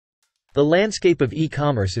The landscape of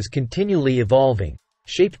e-commerce is continually evolving,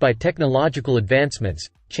 shaped by technological advancements,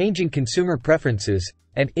 changing consumer preferences,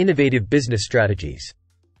 and innovative business strategies.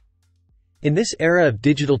 In this era of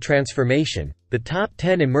digital transformation, the top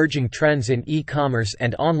 10 emerging trends in e-commerce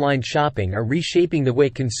and online shopping are reshaping the way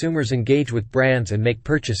consumers engage with brands and make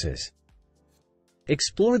purchases.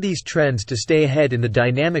 Explore these trends to stay ahead in the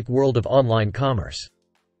dynamic world of online commerce.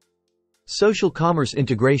 Social commerce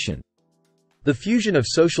integration. The fusion of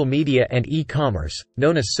social media and e-commerce,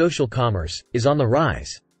 known as social commerce, is on the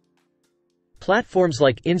rise. Platforms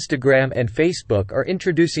like Instagram and Facebook are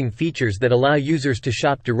introducing features that allow users to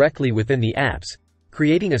shop directly within the apps,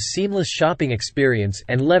 creating a seamless shopping experience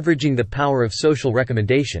and leveraging the power of social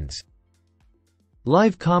recommendations.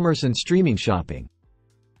 Live commerce and streaming shopping.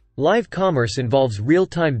 Live commerce involves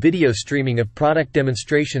real-time video streaming of product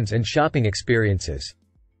demonstrations and shopping experiences.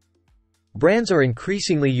 Brands are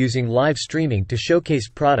increasingly using live streaming to showcase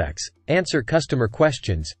products, answer customer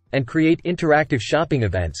questions, and create interactive shopping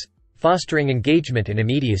events, fostering engagement and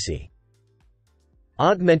immediacy.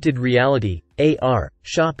 Augmented reality, AR,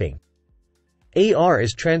 shopping. AR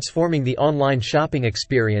is transforming the online shopping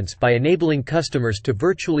experience by enabling customers to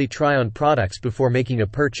virtually try on products before making a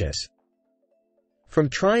purchase. From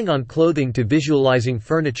trying on clothing to visualizing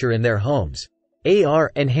furniture in their homes,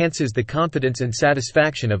 AR enhances the confidence and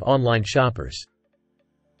satisfaction of online shoppers.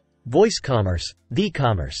 Voice commerce,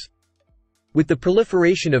 v-commerce. With the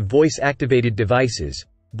proliferation of voice-activated devices,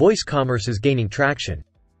 voice commerce is gaining traction.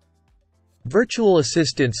 Virtual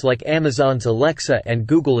assistants like Amazon's Alexa and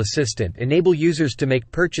Google Assistant enable users to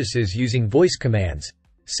make purchases using voice commands,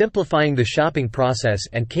 simplifying the shopping process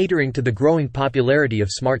and catering to the growing popularity of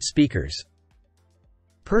smart speakers.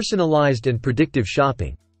 Personalized and predictive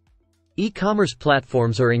shopping. E-commerce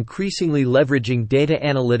platforms are increasingly leveraging data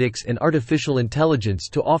analytics and artificial intelligence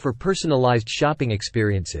to offer personalized shopping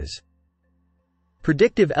experiences.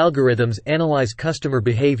 Predictive algorithms analyze customer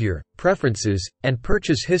behavior, preferences, and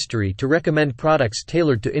purchase history to recommend products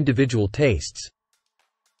tailored to individual tastes.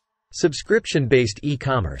 Subscription-based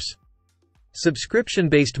e-commerce.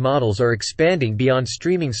 Subscription-based models are expanding beyond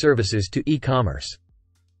streaming services to e-commerce.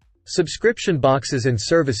 Subscription boxes and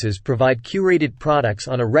services provide curated products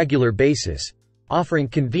on a regular basis, offering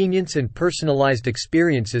convenience and personalized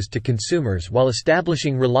experiences to consumers while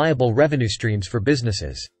establishing reliable revenue streams for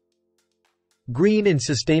businesses. Green and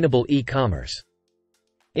sustainable e-commerce.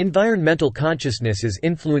 Environmental consciousness is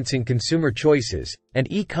influencing consumer choices, and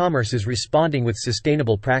e-commerce is responding with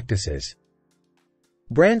sustainable practices.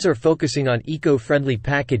 Brands are focusing on eco-friendly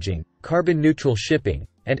packaging, carbon-neutral shipping,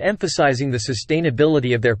 and emphasizing the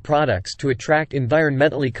sustainability of their products to attract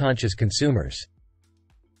environmentally conscious consumers.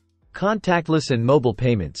 Contactless and mobile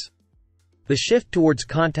payments. The shift towards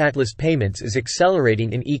contactless payments is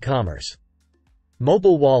accelerating in e-commerce.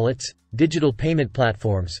 Mobile wallets, digital payment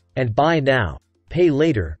platforms, and buy now, pay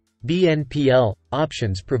later (BNPL)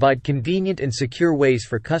 options provide convenient and secure ways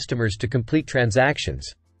for customers to complete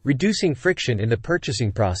transactions, reducing friction in the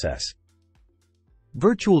purchasing process.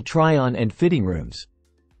 Virtual try-on and fitting rooms.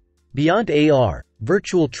 Beyond AR,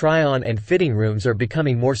 virtual try-on and fitting rooms are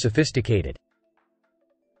becoming more sophisticated.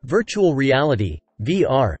 Virtual reality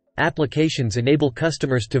 (VR) applications enable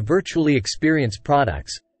customers to virtually experience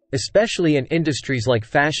products, especially in industries like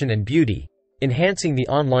fashion and beauty, enhancing the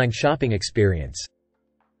online shopping experience.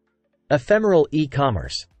 Ephemeral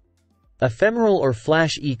e-commerce. Ephemeral or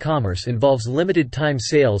flash e-commerce involves limited-time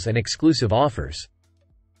sales and exclusive offers.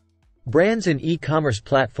 Brands and e-commerce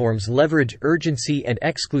platforms leverage urgency and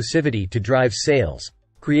exclusivity to drive sales,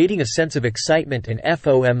 creating a sense of excitement and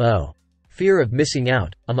FOMO, fear of missing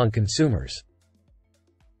out, among consumers.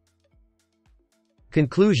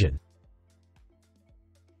 Conclusion.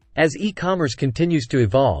 As e-commerce continues to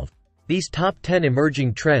evolve, these top 10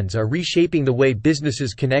 emerging trends are reshaping the way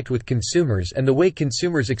businesses connect with consumers and the way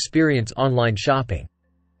consumers experience online shopping.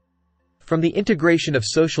 From the integration of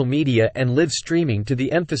social media and live streaming to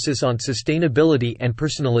the emphasis on sustainability and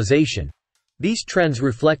personalization, these trends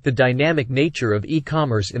reflect the dynamic nature of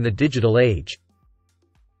e-commerce in the digital age.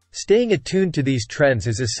 Staying attuned to these trends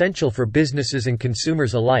is essential for businesses and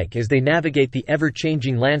consumers alike as they navigate the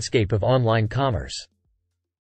ever-changing landscape of online commerce.